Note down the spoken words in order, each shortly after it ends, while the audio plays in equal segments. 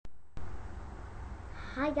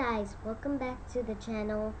Hi guys, welcome back to the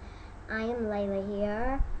channel. I am Layla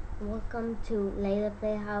here. Welcome to Layla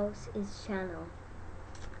Playhouse's channel.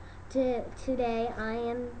 Today I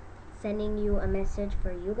am sending you a message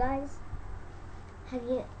for you guys. Have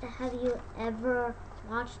you ever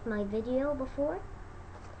watched my video before?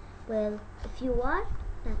 Well, if you watched,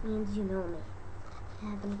 that means you know me. If you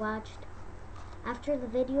haven't watched after the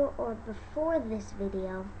video or before this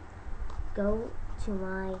video, go to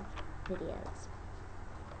my videos.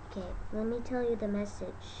 Okay, let me tell you the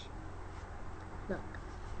message. Look,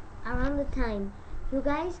 around the time you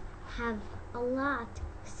guys have a lot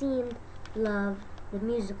seen Love the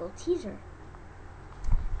musical teaser.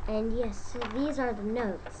 And yes, so these are the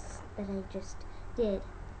notes that I just did.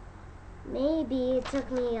 Maybe it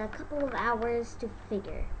took me a couple of hours to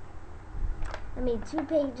figure. I made 2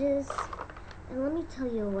 pages, and let me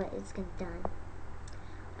tell you what it's done.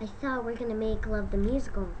 I thought we're gonna make Love the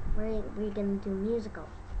musical. We're gonna do musical.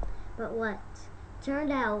 But what?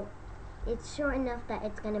 Turned out it's short enough that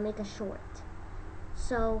it's gonna make a short.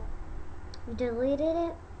 So we deleted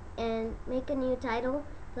it and make a new title,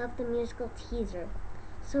 Love the Musical Teaser.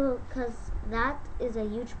 So, cause that is a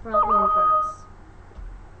huge problem for us.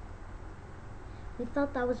 We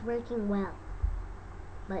thought that was working well,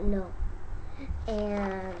 but no.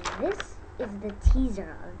 And this is the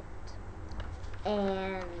teaser of it.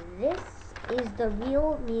 And this is the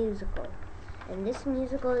real musical. And this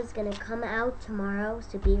musical is going to come out tomorrow,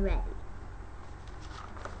 so be ready.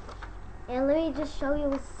 And let me just show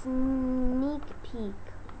you a sneak peek.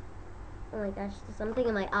 Oh my gosh, there's something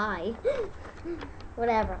in my eye.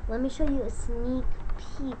 Whatever. Let me show you a sneak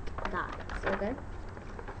peek, guys, okay?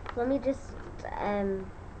 Let me just,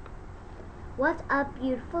 what a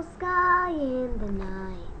beautiful sky in the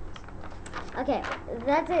night. Okay,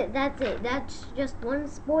 that's it. That's just one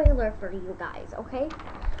spoiler for you guys, okay?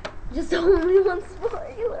 Just only one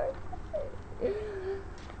spoiler.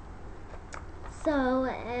 So,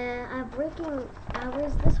 I'm working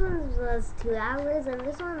hours. This one was 2 hours, and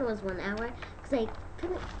this one was 1 hour, because I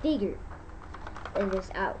couldn't figure this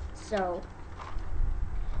out. So,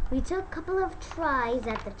 we took a couple of tries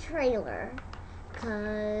at the trailer,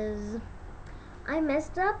 because I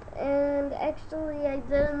messed up, and actually I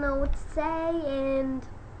didn't know what to say, and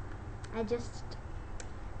I just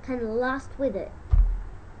kind of lost with it.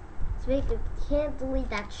 So we can't delete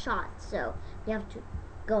that shot, so we have to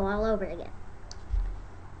go all over again.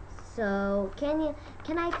 So can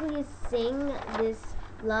I please sing this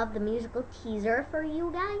Love the Musical teaser for you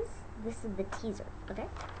guys? This is the teaser, okay?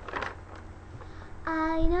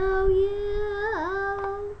 I know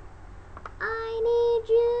you, I need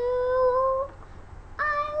you, I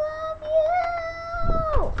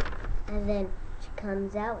love you. And then she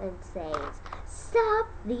comes out and says, stop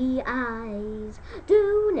the eyes,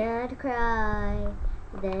 do not cry.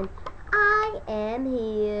 Then I am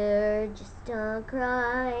here, just don't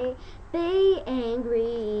cry. Be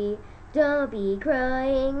angry, don't be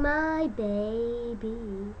crying, my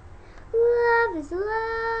baby. Love is love.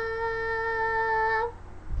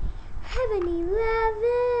 Heaven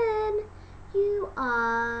 11, you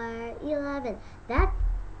are 11. That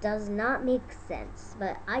does not make sense,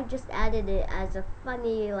 but I just added it as a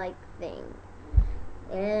funny thing.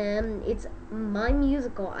 And it's my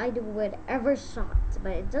musical. I do whatever shot,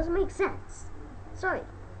 but it doesn't make sense. Sorry.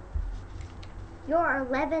 You're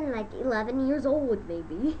 11, 11 years old,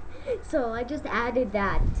 maybe. So I just added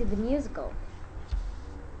that to the musical.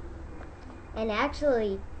 And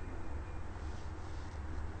actually,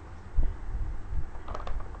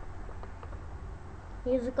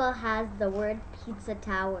 musical has the word Pizza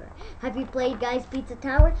Tower. Have you played, guys, Pizza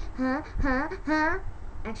Tower? Huh?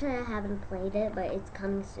 Actually, I haven't played it, but it's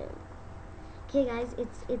coming soon. Okay, guys,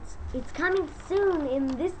 it's coming soon in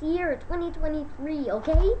this year, 2023.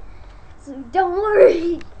 Okay, so don't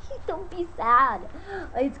worry, don't be sad.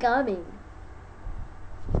 It's coming.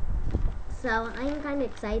 So I'm kind of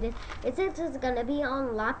excited. It says it's gonna be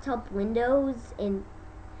on laptop Windows, and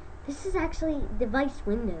this is actually device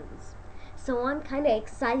Windows. So I'm kind of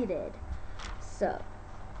excited. So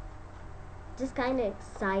just kind of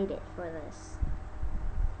excited for this.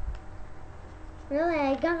 Really,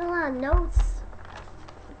 I got a lot of notes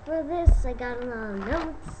for this. I got a lot of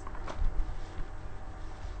notes.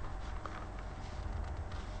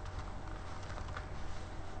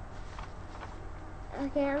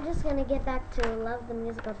 Okay, I'm just gonna get back to Love the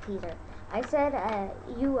Musical teaser. I said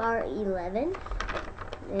you are 11,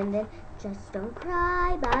 and then just don't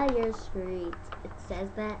cry by your street. It says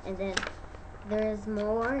that, and then there's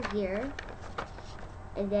more here,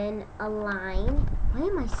 and then a line. Why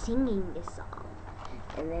am I singing this song?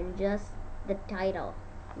 And then just the title,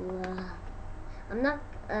 Love. I'm not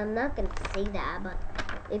gonna say that, but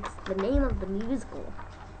it's the name of the musical.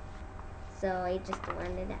 So I just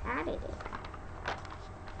wanted to add it in.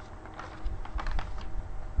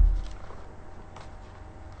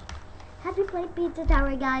 Have you played Pizza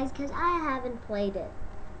Tower, guys? Because I haven't played it.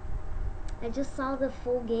 I just saw the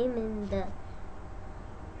full game in the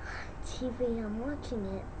TV. I'm watching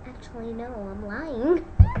it. Actually, no, I'm lying.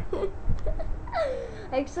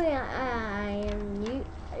 Actually, I am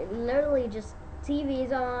literally just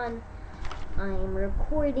TV's on. I'm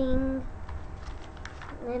recording,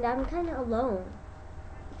 and I'm kind of alone.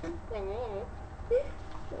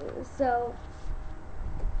 So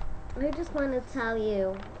I just want to tell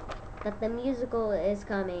you that the musical is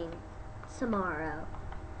coming tomorrow,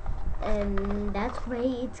 and that's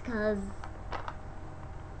great because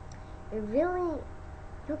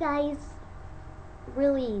you guys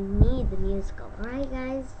really need the musical, alright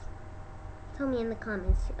guys? Tell me in the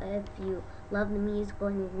comments if you love the musical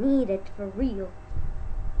and you need it for real.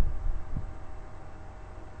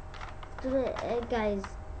 Guys,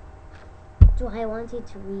 do I want you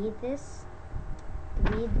to read this?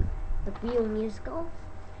 Read the real musical?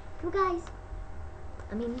 You guys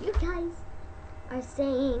are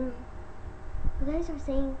saying,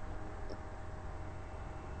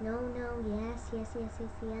 no, yes,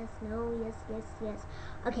 no, yes.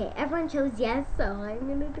 Okay, everyone chose yes, so I'm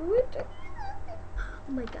gonna do it.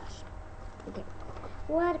 Oh my gosh. Okay.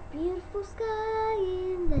 What a beautiful sky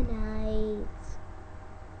in the night.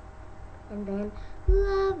 And then,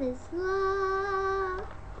 love is love.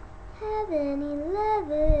 Heaven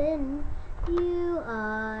 11. You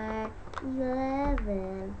are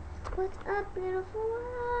 11. What a beautiful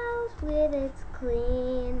house with its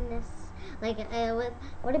cleanness.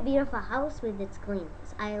 What a beautiful house with its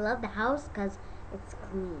cleanness. I love the house because it's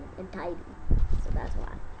clean and tidy. So that's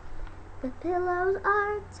why. The pillows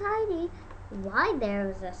are tidy. Why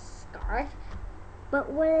there's a scarf? But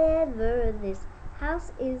whatever, this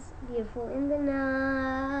house is beautiful in the night.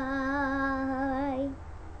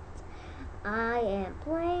 I am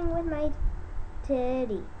playing with my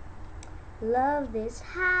teddy. Love this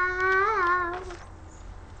house.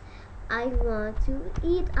 I want to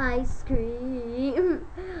eat ice cream.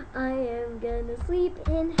 I am gonna sleep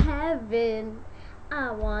in heaven.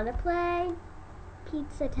 I wanna play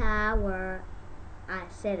Pizza Tower. I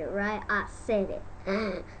said it right. I said it.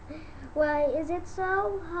 Why is it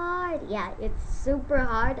so hard? Yeah, it's super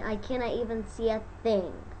hard. I cannot even see a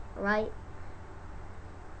thing, right?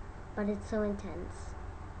 But it's so intense.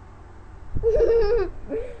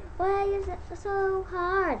 Why is it so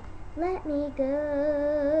hard? Let me go.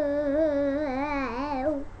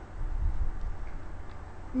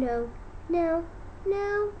 No.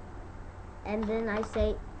 And then I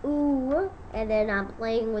say, ooh, and then I'm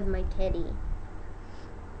playing with my teddy.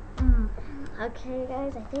 Okay,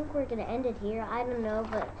 guys, I think we're gonna end it here. I don't know,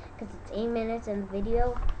 but because it's 8 minutes in the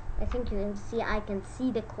video, I think you can see, I can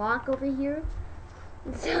see the clock over here.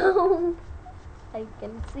 So, I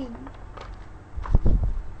can see.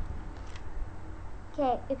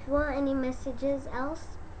 Okay, if you want any messages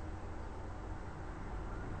else,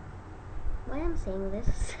 why I'm saying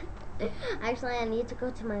this? Actually, I need to go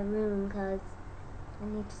to my room because I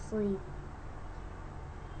need to sleep.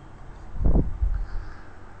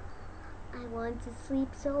 I want to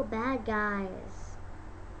sleep so bad, guys.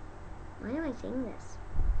 Why am I saying this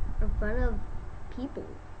in front of people?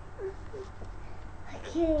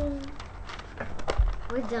 Okay,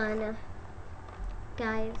 we're done,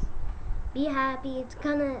 guys. Be happy. It's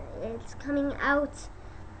coming out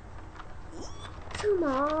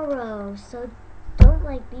tomorrow, so don't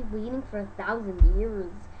be waiting for 1,000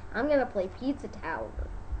 years. I'm gonna play Pizza Tower.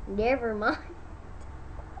 Never mind.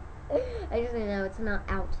 I just know it's not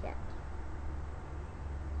out yet.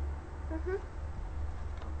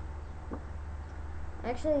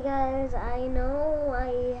 Actually, guys, I know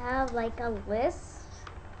I have a list.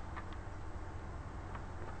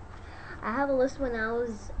 I have a list when I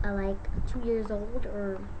was 2 years old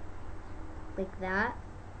or like that.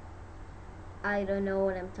 I don't know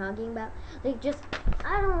what I'm talking about. I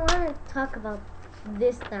don't want to talk about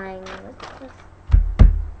this thing.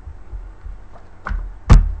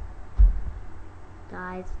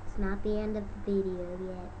 Guys, it's not the end of the video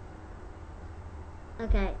yet.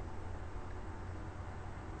 Okay.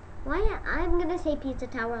 I'm gonna say Pizza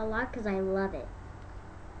Tower a lot because I love it.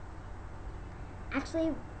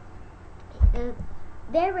 Actually,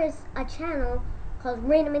 there is a channel called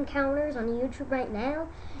Random Encounters on YouTube right now,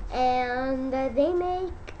 and they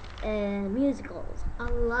make musicals. A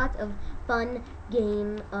lot of fun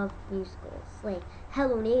game of musicals, like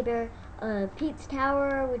Hello Neighbor, Pizza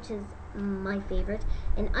Tower, which is my favorite,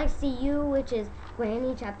 and I See You, which is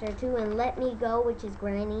Granny Chapter 2, and Let Me Go, which is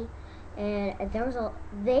Granny. And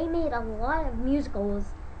they made a lot of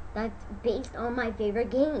musicals that's based on my favorite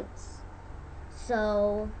games.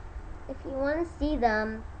 So if you want to see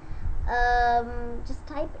them, just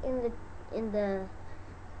type in the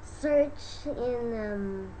search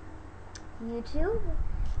in YouTube,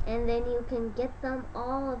 and then you can get them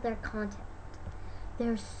all of their content.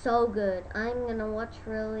 They're so good. I'm gonna watch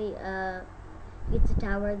really Pizza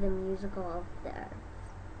Tower the musical of theirs.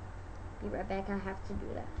 Be right back. I have to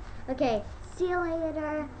do that. Okay, see you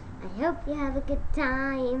later. I hope you have a good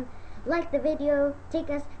time. Like the video, take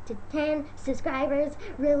us to 10 subscribers.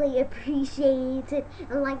 Really appreciate it.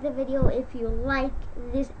 And like the video if you like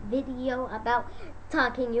this video about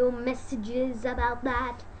talking your messages about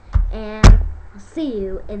that. And I'll see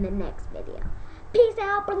you in the next video. Peace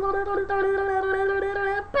out.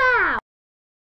 Pow!